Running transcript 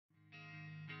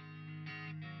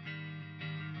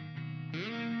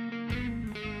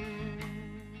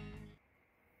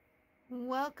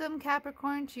Welcome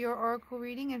Capricorn to your oracle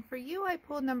reading, and for you I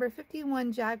pulled number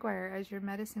 51 Jaguar as your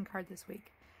medicine card this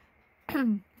week.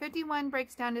 51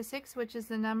 breaks down to 6, which is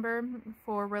the number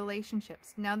for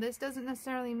relationships. Now this doesn't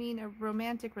necessarily mean a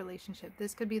romantic relationship.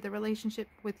 This could be the relationship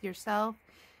with yourself,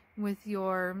 with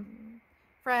your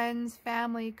friends,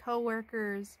 family,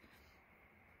 co-workers,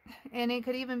 and it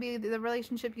could even be the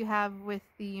relationship you have with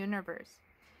the universe.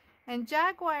 And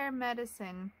Jaguar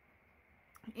medicine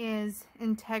is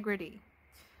integrity.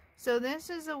 So this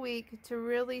is a week to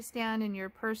really stand in your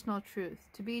personal truth,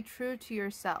 to be true to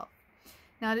yourself.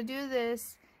 Now to do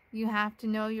this, you have to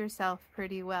know yourself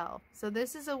pretty well. So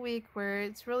this is a week where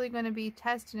it's really going to be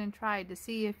tested and tried to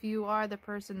see if you are the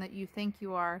person that you think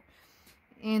you are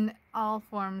in all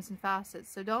forms and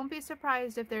facets. So don't be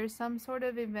surprised if there's some sort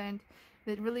of event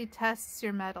that really tests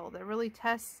your mettle, that really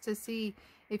tests to see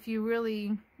if you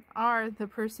really are the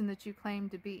person that you claim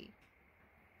to be.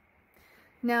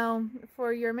 Now,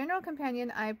 for your mineral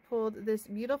companion, I pulled this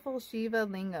beautiful Shiva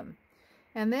lingam.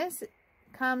 And this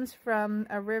comes from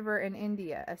a river in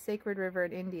India, a sacred river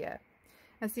in India.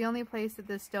 That's the only place that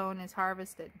this stone is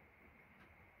harvested.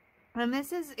 And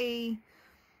this is a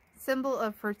symbol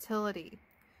of fertility.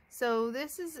 So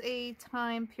this is a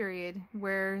time period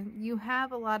where you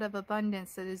have a lot of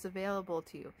abundance that is available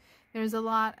to you. There's a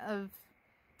lot of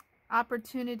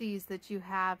opportunities that you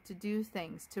have to do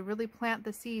things, to really plant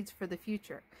the seeds for the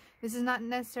future. This is not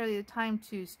necessarily the time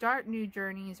to start new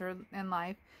journeys in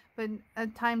life, but a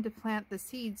time to plant the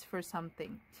seeds for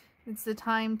something. It's the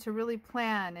time to really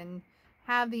plan and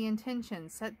have the intention,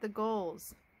 set the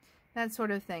goals, that sort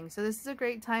of thing. So this is a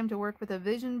great time to work with a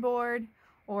vision board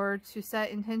or to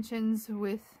set intentions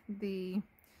with a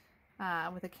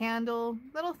candle,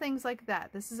 little things like that.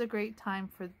 This is a great time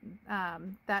for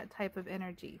that type of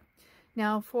energy.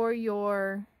 Now for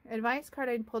your advice card,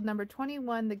 I pulled number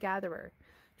 21, the Gatherer.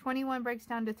 21 breaks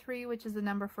down to 3, which is the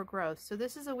number for growth. So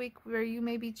this is a week where you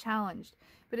may be challenged,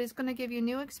 but it's going to give you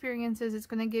new experiences. It's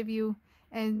going to give you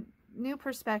a new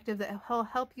perspective that will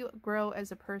help you grow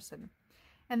as a person.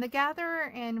 And the Gatherer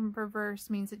in reverse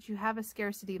means that you have a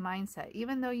scarcity mindset.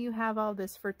 Even though you have all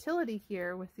this fertility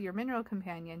here with your mineral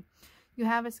companion, you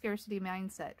have a scarcity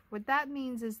mindset. What that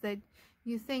means is that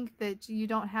you think that you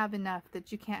don't have enough,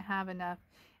 that you can't have enough,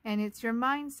 and it's your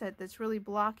mindset that's really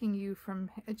blocking you from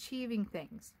achieving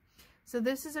things. So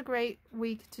this is a great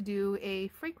week to do a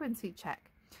frequency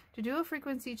check. To do a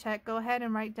frequency check, go ahead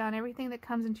and write down everything that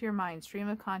comes into your mind, stream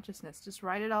of consciousness. Just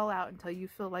write it all out until you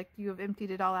feel like you have emptied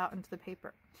it all out into the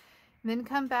paper. And then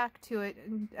come back to it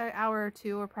in an hour or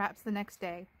two, or perhaps the next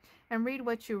day, and read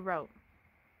what you wrote.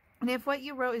 And if what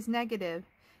you wrote is negative,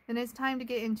 then it's time to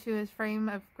get into a frame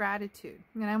of gratitude.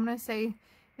 And I'm going to say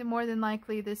that more than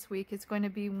likely this week is going to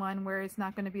be one where it's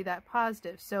not going to be that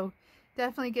positive. So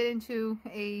definitely get into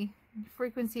a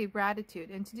frequency of gratitude.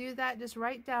 And to do that, just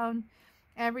write down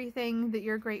everything that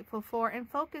you're grateful for and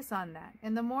focus on that.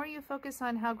 And the more you focus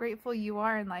on how grateful you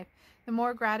are in life, the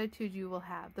more gratitude you will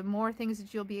have, the more things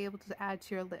that you'll be able to add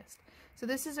to your list. So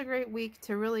this is a great week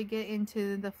to really get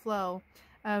into the flow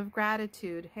of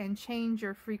gratitude and change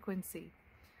your frequency.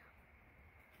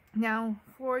 Now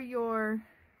for your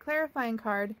clarifying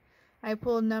card, I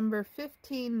pulled number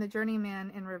 15, the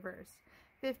Journeyman in reverse.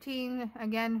 15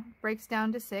 again breaks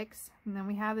down to 6, and then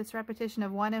we have this repetition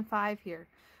of 1 and 5 here,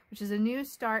 which is a new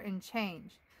start and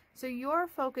change. So you're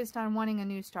focused on wanting a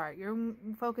new start. You're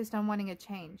focused on wanting a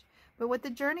change. But what the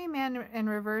Journeyman in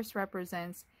reverse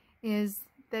represents is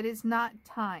that it's not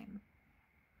time.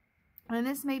 And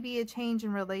this may be a change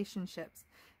in relationships,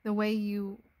 the way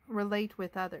you relate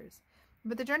with others.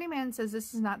 But the Journeyman says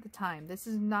this is not the time. This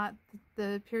is not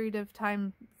the period of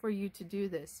time for you to do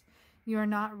this. You are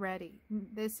not ready.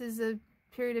 This is a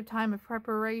period of time of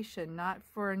preparation, not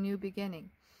for a new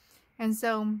beginning. And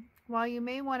so while you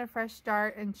may want a fresh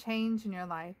start and change in your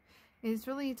life, it's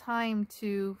really time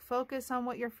to focus on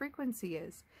what your frequency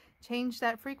is. Change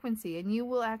that frequency and you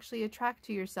will actually attract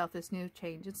to yourself this new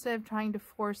change instead of trying to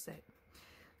force it.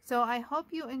 So I hope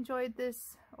you enjoyed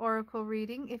this oracle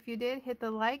reading. If you did, hit the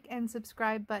like and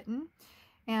subscribe button.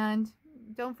 And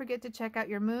don't forget to check out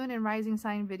your moon and rising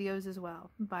sign videos as well.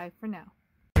 Bye for now.